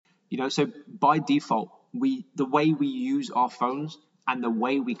So by default, the way we use our phones and the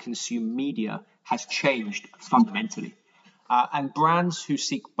way we consume media has changed fundamentally. And brands who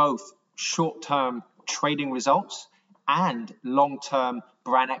seek both short-term trading results and long-term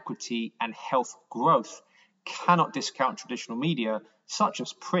brand equity and health growth cannot discount traditional media, such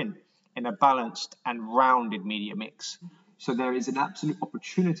as print, in a balanced and rounded media mix. So there is an absolute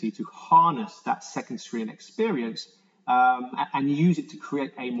opportunity to harness that second screen experience and use it to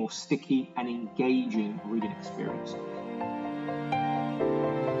create a more sticky and engaging reading experience.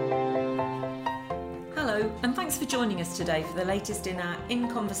 Hello, and thanks for joining us today for the latest in our In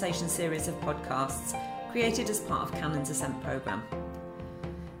Conversation series of podcasts created as part of Canon's Ascent programme.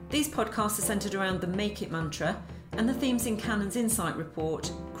 These podcasts are centred around the Make It mantra and the themes in Canon's Insight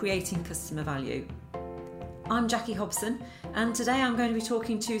report, Creating Customer Value. I'm Jackie Hobson, and today I'm going to be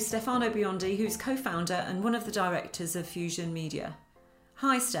talking to Stefano Biondi, who's co-founder and one of the directors of Fusion Media.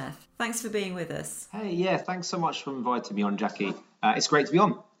 Hi, Steph. Thanks for being with us. Hey, yeah, thanks so much for inviting me on, Jackie. It's great to be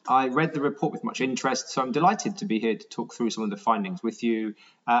on. I read the report with much interest, so I'm delighted to be here to talk through some of the findings with you.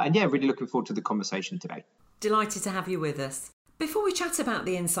 Really looking forward to the conversation today. Delighted to have you with us. Before we chat about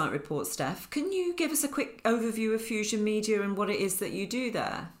the Insight report, Steph, can you give us a quick overview of Fusion Media and what it is that you do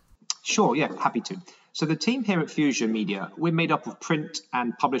there? Sure, yeah, happy to. So the team here at Fusion Media, we're made up of print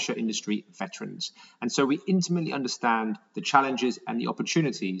and publisher industry veterans. And so we intimately understand the challenges and the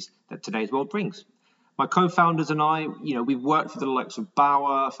opportunities that today's world brings. My co-founders and I, we've worked for the likes of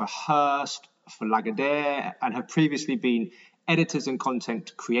Bauer, for Hearst, for Lagardère, and have previously been editors and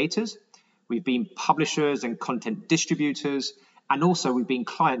content creators. We've been publishers and content distributors, and also we've been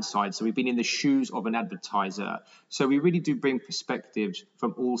client side. So we've been in the shoes of an advertiser. So we really do bring perspectives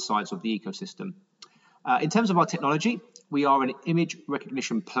from all sides of the ecosystem. In terms of our technology, we are an image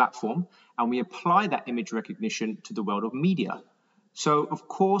recognition platform, and we apply that image recognition to the world of media. So, of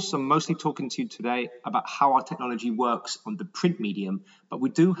course, I'm mostly talking to you today about how our technology works on the print medium, but we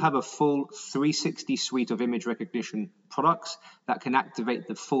do have a full 360 suite of image recognition products that can activate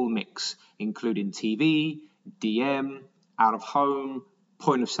the full mix, including TV, DM, out of home,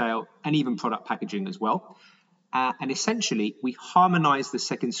 point of sale, and even product packaging as well. And essentially, we harmonize the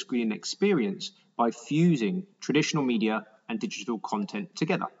second screen experience by fusing traditional media and digital content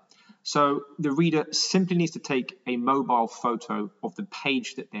together. So the reader simply needs to take a mobile photo of the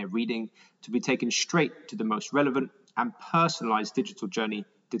page that they're reading to be taken straight to the most relevant and personalized digital journey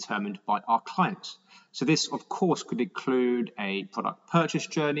determined by our clients. So this, of course, could include a product purchase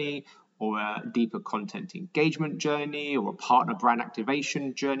journey or a deeper content engagement journey or a partner brand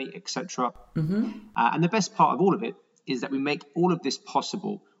activation journey, etc. And the best part of all of it is that we make all of this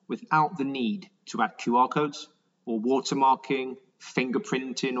possible without the need to add QR codes or watermarking,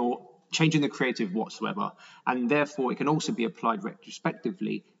 fingerprinting, or changing the creative whatsoever, and therefore it can also be applied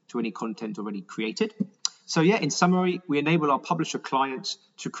retrospectively to any content already created. So in summary, we enable our publisher clients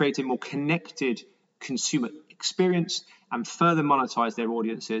to create a more connected consumer experience and further monetize their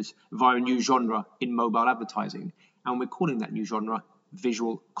audiences via a new genre in mobile advertising, and we're calling that new genre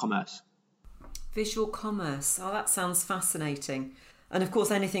visual commerce. Visual commerce. Oh, that sounds fascinating. And of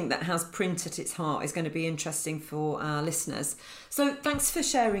course, anything that has print at its heart is going to be interesting for our listeners. So thanks for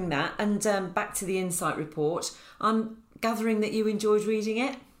sharing that. And back to the Insight report. I'm gathering that you enjoyed reading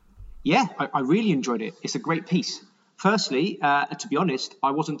it. Yeah, I really enjoyed it. It's a great piece. Firstly, to be honest,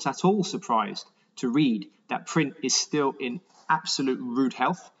 I wasn't at all surprised to read that print is still in absolute rude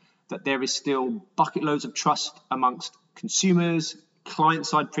health, that there is still bucket loads of trust amongst consumers,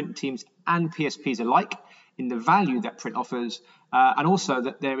 client-side print teams and PSPs alike in the value that print offers, and also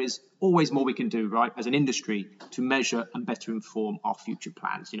that there is always more we can do, right, as an industry to measure and better inform our future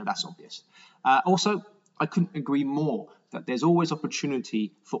plans. That's obvious. Also, I couldn't agree more that there's always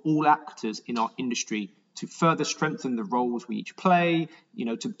opportunity for all actors in our industry to further strengthen the roles we each play,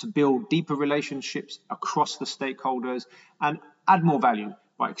 to build deeper relationships across the stakeholders and add more value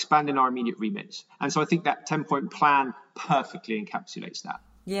by expanding our immediate remits. And so I think that 10-point plan perfectly encapsulates that.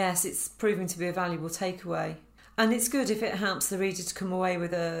 Yes, it's proving to be a valuable takeaway. And it's good if it helps the reader to come away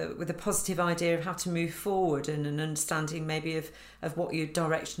with a positive idea of how to move forward and an understanding maybe of what your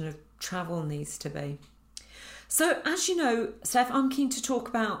direction of travel needs to be. So as you know, Steph, I'm keen to talk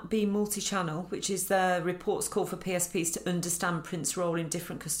about being multi-channel, which is the report's call for PSPs to understand print's role in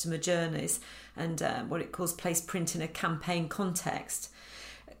different customer journeys and what it calls place print in a campaign context.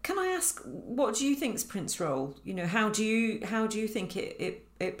 Can I ask, what do you think is print's role? How do you think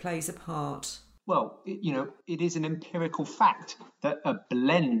it plays a part? Well, it is an empirical fact that a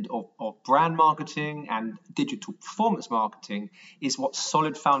blend of brand marketing and digital performance marketing is what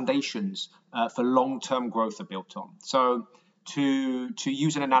solid foundations for long-term growth are built on. So To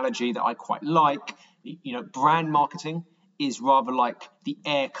use an analogy that I quite like, brand marketing is rather like the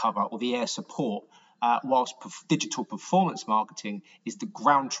air cover or the air support, whilst digital performance marketing is the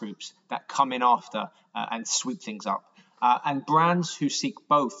ground troops that come in after and sweep things up. And brands who seek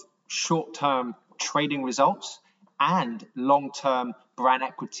both short-term trading results and long-term brand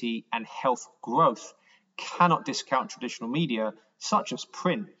equity and health growth cannot discount traditional media, such as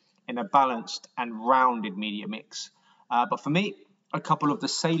print, in a balanced and rounded media mix. But for me, a couple of the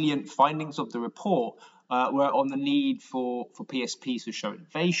salient findings of the report were on the need for PSPs to show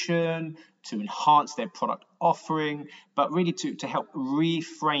innovation, to enhance their product offering, but really to help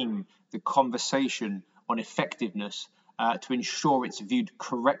reframe the conversation on effectiveness to ensure it's viewed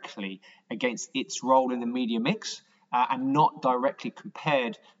correctly against its role in the media mix and not directly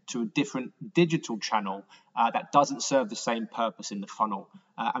compared to a different digital channel that doesn't serve the same purpose in the funnel.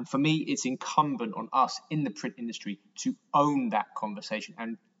 And for me, it's incumbent on us in the print industry to own that conversation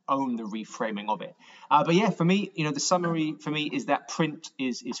and own the reframing of it. But yeah, for me, the summary for me is that print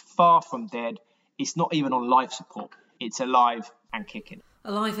is far from dead. It's not even on life support. It's alive and kicking.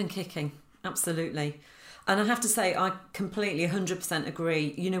 Alive and kicking, absolutely. And I have to say, I completely 100%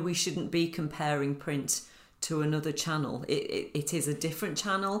 agree. We shouldn't be comparing print to another channel. It is a different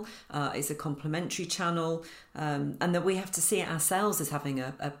channel. It's a complementary channel, and that we have to see it ourselves as having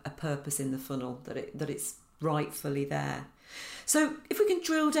a purpose in the funnel, that it's rightfully there. So if we can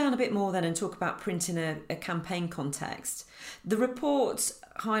drill down a bit more then and talk about print in a campaign context, the report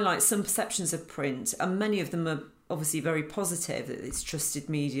highlights some perceptions of print, and many of them are obviously very positive, that it's trusted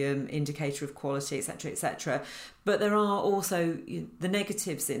medium, indicator of quality, etc., etc. But there are also the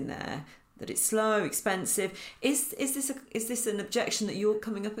negatives in there, that it's slow, expensive. Is this an objection that you're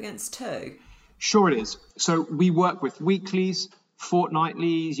coming up against too? Sure it is. So we work with weeklies,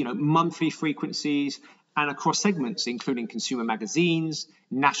 fortnightlies, monthly frequencies, and across segments, including consumer magazines,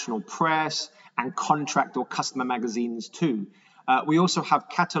 national press, and contract or customer magazines too. We also have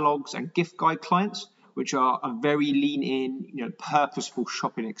catalogs and gift guide clients, which are a very lean in, purposeful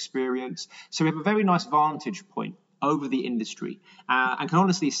shopping experience. So we have a very nice vantage point over the industry, and can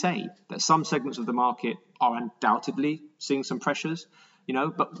honestly say that some segments of the market are undoubtedly seeing some pressures,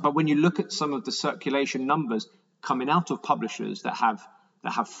 but when you look at some of the circulation numbers coming out of publishers that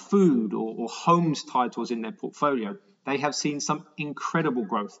have food or homes titles in their portfolio, they have seen some incredible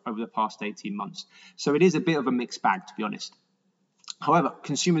growth over the past 18 months. So it is a bit of a mixed bag, to be honest. However,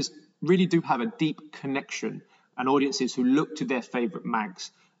 consumers really do have a deep connection, and audiences who look to their favorite mags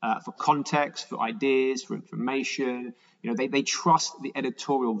for context, for ideas, for information. They trust the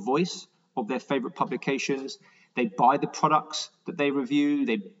editorial voice of their favorite publications. They buy the products that they review.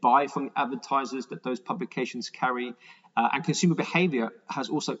 They buy from the advertisers that those publications carry. And consumer behavior has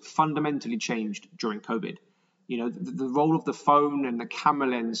also fundamentally changed during COVID. The role of the phone and the camera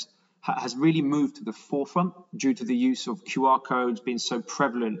lens has really moved to the forefront due to the use of QR codes being so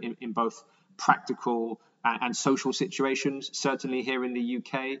prevalent in both practical and social situations, certainly here in the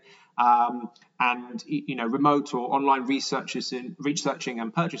UK. And remote or online researching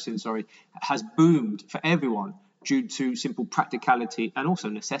and purchasing, has boomed for everyone due to simple practicality and also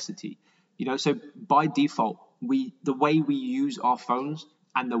necessity. So by default, the way we use our phones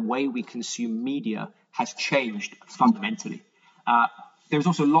and the way we consume media has changed fundamentally. There's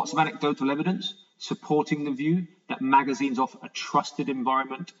also lots of anecdotal evidence supporting the view that magazines offer a trusted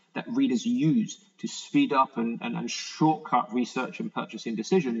environment that readers use to speed up and shortcut research and purchasing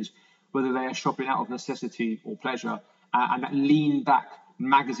decisions, whether they are shopping out of necessity or pleasure. And that lean back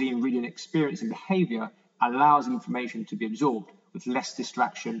magazine reading experience and behavior allows information to be absorbed with less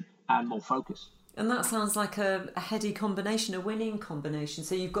distraction and more focus. And that sounds like a heady combination, a winning combination.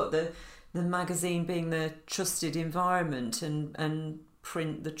 So you've got the magazine being the trusted environment and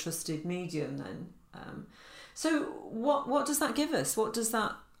print the trusted medium then. So what does that give us? What does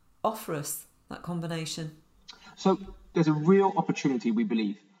that offer us, that combination? So there's a real opportunity, we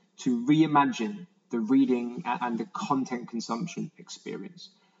believe, to reimagine the reading and the content consumption experience.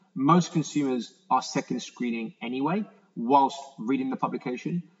 Most consumers are second screening anyway, whilst reading the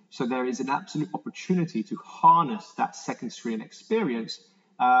publication. So there is an absolute opportunity to harness that second screen experience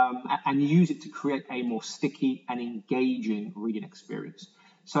and use it to create a more sticky and engaging reading experience.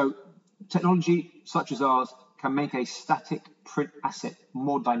 So technology such as ours can make a static print asset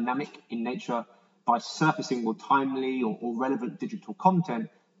more dynamic in nature by surfacing more timely or relevant digital content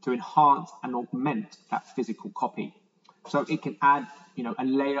to enhance and augment that physical copy. So it can add, a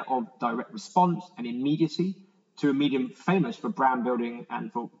layer of direct response and immediacy to a medium famous for brand building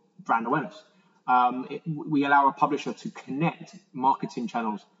and for brand awareness. We allow a publisher to connect marketing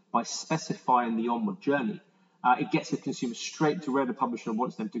channels by specifying the onward journey. It gets the consumer straight to where the publisher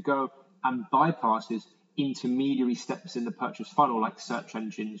wants them to go and bypasses intermediary steps in the purchase funnel like search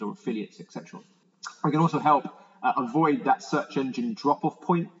engines or affiliates, etc. We can also help avoid that search engine drop-off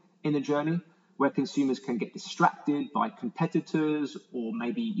point in the journey where consumers can get distracted by competitors or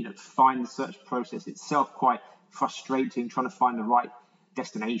maybe find the search process itself quite frustrating, trying to find the right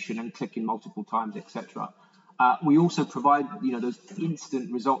destination and clicking multiple times, etc. We also provide those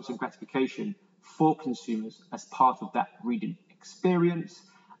instant results and gratification for consumers as part of that reading experience.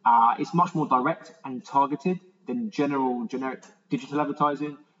 It's much more direct and targeted than generic digital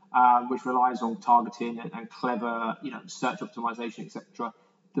advertising, which relies on targeting and clever search optimization, etc.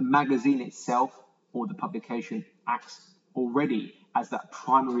 The magazine itself or the publication acts already as that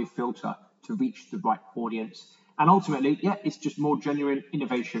primary filter to reach the right audience. And ultimately, it's just more genuine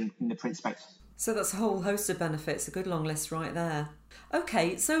innovation in the print space. So that's a whole host of benefits, a good long list right there.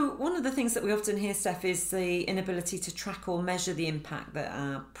 Okay, so one of the things that we often hear, Steph, is the inability to track or measure the impact that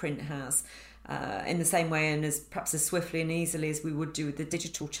our print has in the same way and perhaps as swiftly and easily as we would do with the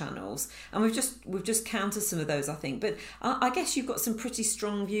digital channels. And we've just counted some of those, I think. But I guess you've got some pretty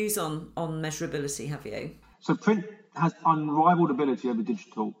strong views on measurability, have you? So print has unrivaled ability over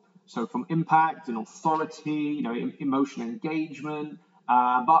digital. So from impact and authority, emotional engagement,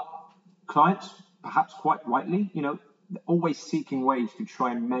 but clients, perhaps quite rightly, they're always seeking ways to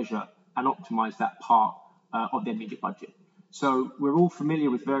try and measure and optimize that part of their media budget. So we're all familiar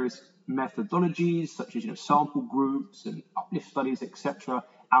with various methodologies such as sample groups and uplift studies, etc.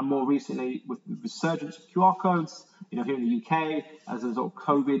 And more recently, with the resurgence of QR codes, here in the UK, as a result of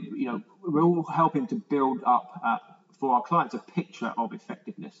COVID, we're all helping to build up for our clients a picture of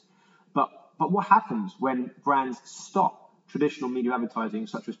effectiveness. But what happens when brands stop traditional media advertising,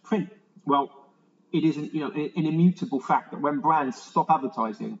 such as print? Well, it is an immutable fact that when brands stop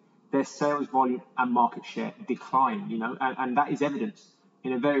advertising, their sales volume and market share decline. And that is evidenced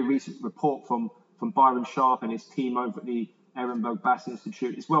in a very recent report from Byron Sharp and his team over at the Ehrenberg Bass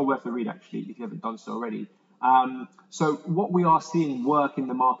Institute. It's well worth a read, actually, if you haven't done so already. So what we are seeing work in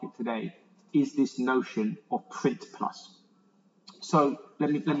the market today is this notion of print plus. So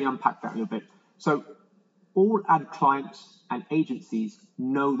let me unpack that a little bit. So all ad clients and agencies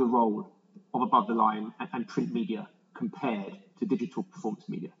know the role of above the line and print media compared to digital performance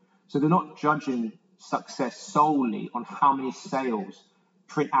media. So they're not judging success solely on how many sales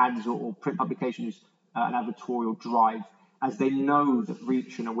print ads or print publications and advertorial drive, as they know that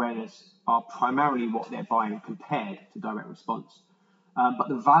reach and awareness are primarily what they're buying compared to direct response. But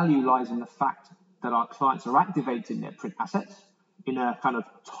the value lies in the fact that our clients are activating their print assets in a kind of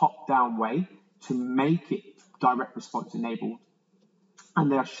top-down way to make it direct response enabled.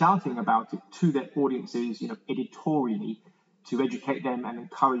 And they're shouting about it to their audiences, editorially, to educate them and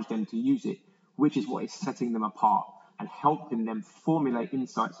encourage them to use it, which is what is setting them apart and helping them formulate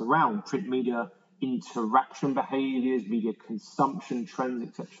insights around print media interaction behaviors, media consumption trends,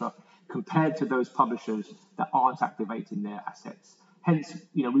 etc., compared to those publishers that aren't activating their assets. Hence,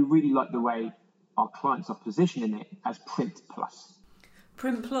 we really like the way our clients are positioning it as print plus.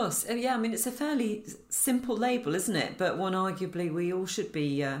 Print plus, yeah, I mean, it's a fairly simple label, isn't it? But one arguably we all should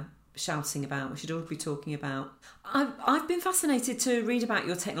be shouting about, we should all be talking about. I've been fascinated to read about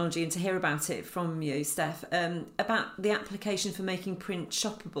your technology and to hear about it from you, Steph, about the application for making print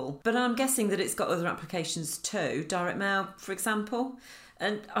shoppable. But I'm guessing that it's got other applications too, direct mail, for example.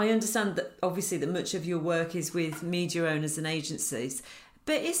 And I understand that obviously that much of your work is with media owners and agencies.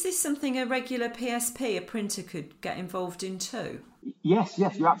 But is this something a regular PSP, a printer, could get involved in too? Yes,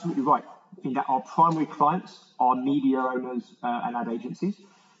 you're absolutely right. In that our primary clients are media owners and ad agencies.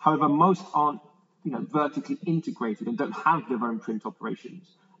 However, most aren't, vertically integrated and don't have their own print operations,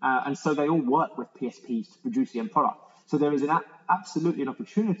 and so they all work with PSPs to produce the end product. So there is absolutely an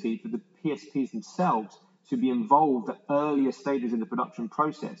opportunity for the PSPs themselves to be involved at earlier stages in the production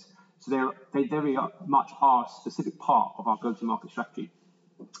process. So they very much are a specific part of our go-to-market strategy.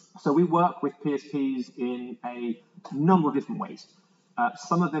 So we work with PSPs in a number of different ways.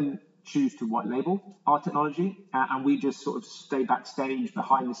 Some of them choose to white label our technology, and we just sort of stay backstage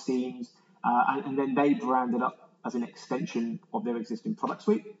behind the scenes, and then they brand it up as an extension of their existing product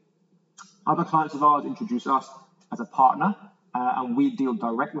suite. Other clients of ours introduce us as a partner, and we deal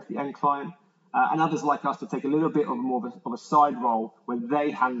direct with the end client. And others like us to take a little bit of a side role where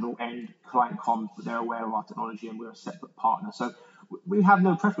they handle end client comms, but they're aware of our technology and we're a separate partner. So we have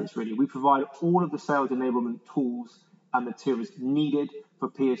no preference really. We provide all of the sales enablement tools and materials needed for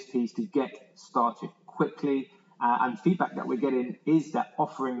PSPs to get started quickly. And feedback that we're getting is that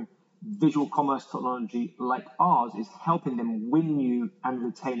offering visual commerce technology like ours is helping them win new and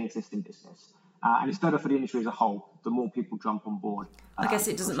retain existing business. And it's better for the industry as a whole, the more people jump on board. I guess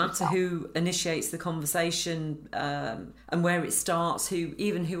it doesn't matter who initiates the conversation and where it starts, who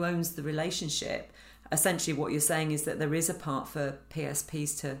owns the relationship. Essentially what you're saying is that there is a part for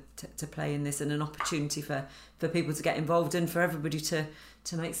PSPs to play in this, and an opportunity for people to get involved and for everybody to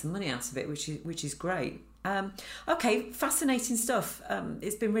make some money out of it, which is great. Okay, fascinating stuff.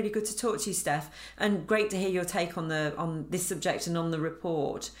 It's been really good to talk to you, Steph, and great to hear your take on this subject and on the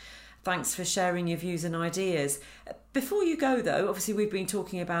report. Thanks for sharing your views and ideas. Before you go, though, obviously we've been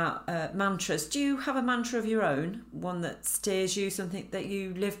talking about mantras. Do you have a mantra of your own, one that steers you, something that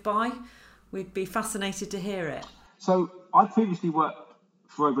you live by? We'd be fascinated to hear it. So I previously worked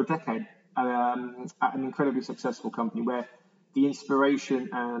for over a decade at an incredibly successful company where the inspiration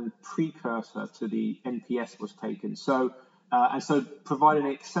and precursor to the NPS was taken. So providing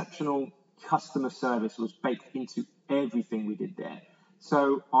exceptional customer service was baked into everything we did there.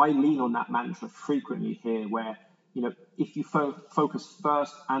 So I lean on that mantra frequently here, where, if you focus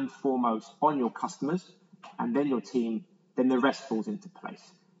first and foremost on your customers and then your team, then the rest falls into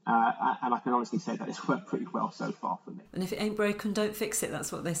place. And I can honestly say that it's worked pretty well so far for me. And if it ain't broken, don't fix it.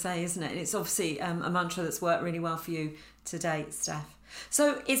 That's what they say, isn't it? And it's obviously a mantra that's worked really well for you to date, Steph.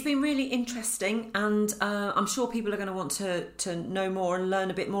 So it's been really interesting, and I'm sure people are going to want to know more and learn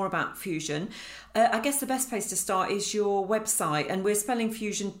a bit more about Fusion. I guess the best place to start is your website, and we're spelling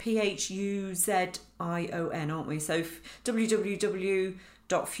Fusion Phuzion, aren't we? So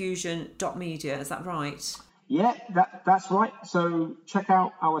www.fusion.media, is that right? Yeah, that's right. So check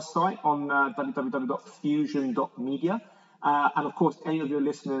out our site on www.fusion.media. And of course, any of your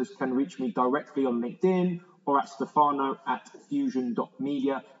listeners can reach me directly on LinkedIn or at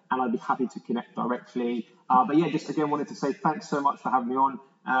Stefano@fusion.media, and I'd be happy to connect directly. But yeah, just again wanted to say thanks so much for having me on.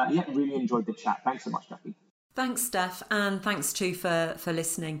 Really enjoyed the chat. Thanks so much, Jackie. Thanks, Steph, and thanks too for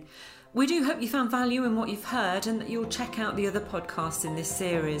listening. We do hope you found value in what you've heard and that you'll check out the other podcasts in this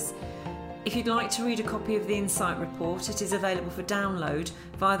series. If you'd like to read a copy of the Insight Report, it is available for download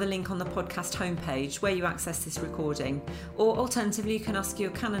via the link on the podcast homepage where you access this recording, or alternatively you can ask your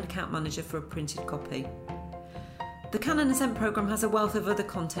Canon account manager for a printed copy. The Canon Ascent programme has a wealth of other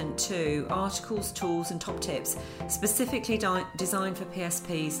content too, articles, tools and top tips specifically designed for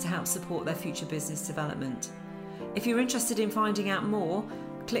PSPs to help support their future business development. If you're interested in finding out more,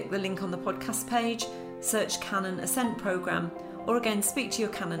 click the link on the podcast page, search Canon Ascent programme, or again speak to your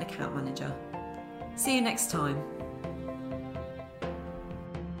Canon account manager. See you next time.